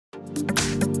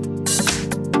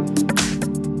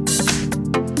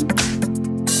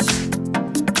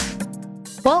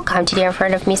Welcome today in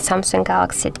front of me Samsung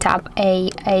Galaxy Tab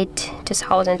A8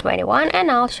 2021,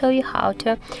 and I'll show you how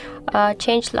to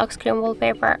change lock screen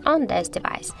wallpaper on this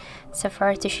device. So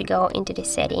first you should go into the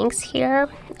settings here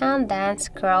and then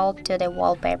scroll to the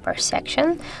wallpaper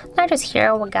section. Notice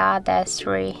here we got the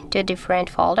two different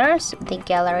folders: the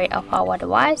gallery of our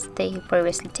device, the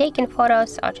previously taken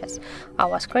photos or just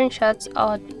our screenshots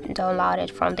or downloaded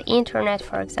from the internet,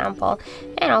 for example,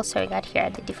 and also we got here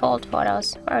the default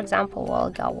photos. For example, we'll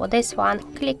go with this one,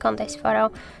 click on this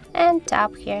photo and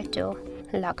tap here to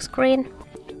lock screen.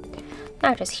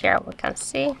 Notice here we can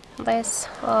see this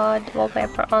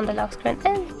wallpaper on the lock screen,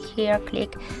 and here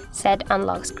click set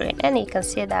unlock screen, and you can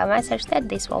see the message that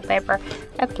this wallpaper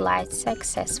applied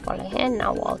successfully. And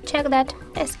now we'll check that.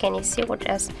 As can you see, we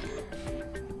just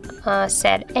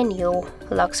set a new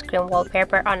lock screen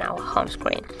wallpaper on our home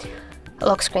screen.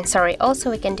 Also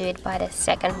we can do it by the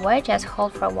second way. Just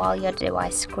hold for a while your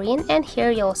device screen, and here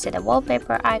you'll see the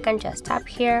wallpaper icon. Just tap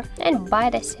here, and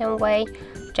by the same way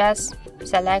just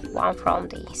select one from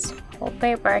these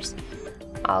wallpapers.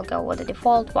 I'll go with the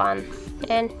default one,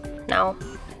 and now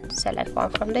select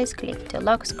one from this, click to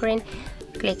lock screen,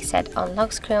 click set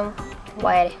unlock screen,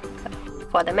 wait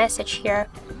for the message here,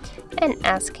 and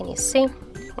as can you see,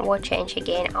 we'll change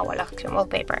again our lock screen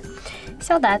wallpaper.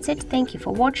 So that's it. Thank you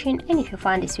for watching, and if you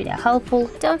find this video helpful,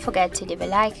 don't forget to leave a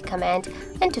like, comment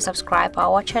and to subscribe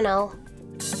our channel.